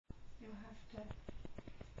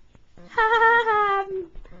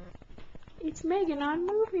It's Megan on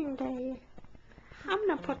moving day. I'm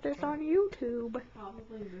gonna put this on YouTube.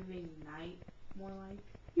 Probably moving night, more like.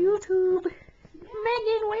 YouTube.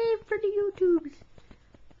 Megan, wave for the YouTubes.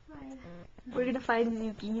 Hi. We're gonna find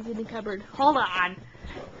Zuki's in the cupboard. Hold on.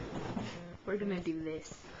 We're gonna do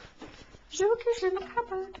this. Zuki's in the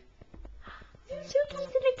cupboard. Zuki's in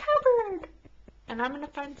the cupboard. And I'm gonna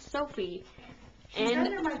find Sophie. She's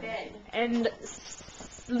under my bed. And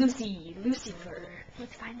Lucifer.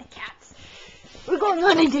 Let's find the cats. We're going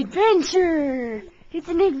on an adventure. It's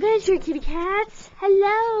an adventure, kitty cats.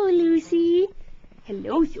 Hello, Lucy.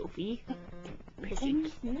 Hello, Sophie.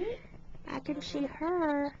 Present. I can see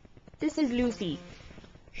her. This is Lucy.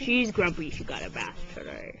 She's grumpy. She got a bath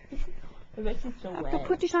today. It makes it so I have wet. to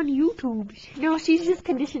put this on YouTube. No, she's just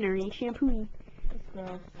conditioning, shampooing.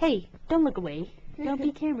 Hey, don't look away. Don't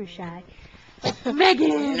be camera shy.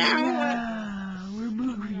 Megan! We're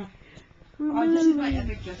moving. We're This is my moving.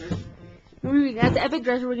 epic dresser. We're moving. As the epic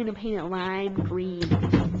dresser, we're going to paint it lime green.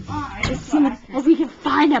 I As soon as we can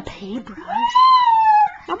find a paintbrush.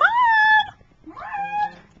 Come on!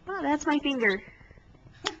 Oh, that's my finger.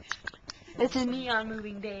 This is me on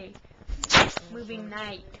moving day. Moving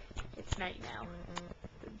night. It's night now.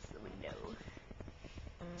 That's the window.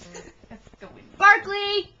 That's the window.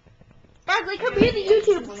 Barkley! Barkley, come here to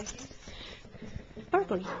YouTube!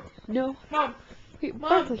 Barkley. No. Mom, Wait, Mom,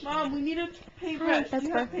 Barkley. Mom, we need a Hi, paintbrush. that's Do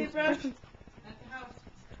you have a Barkley. paintbrush? Barkley.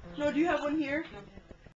 No, do you have one here?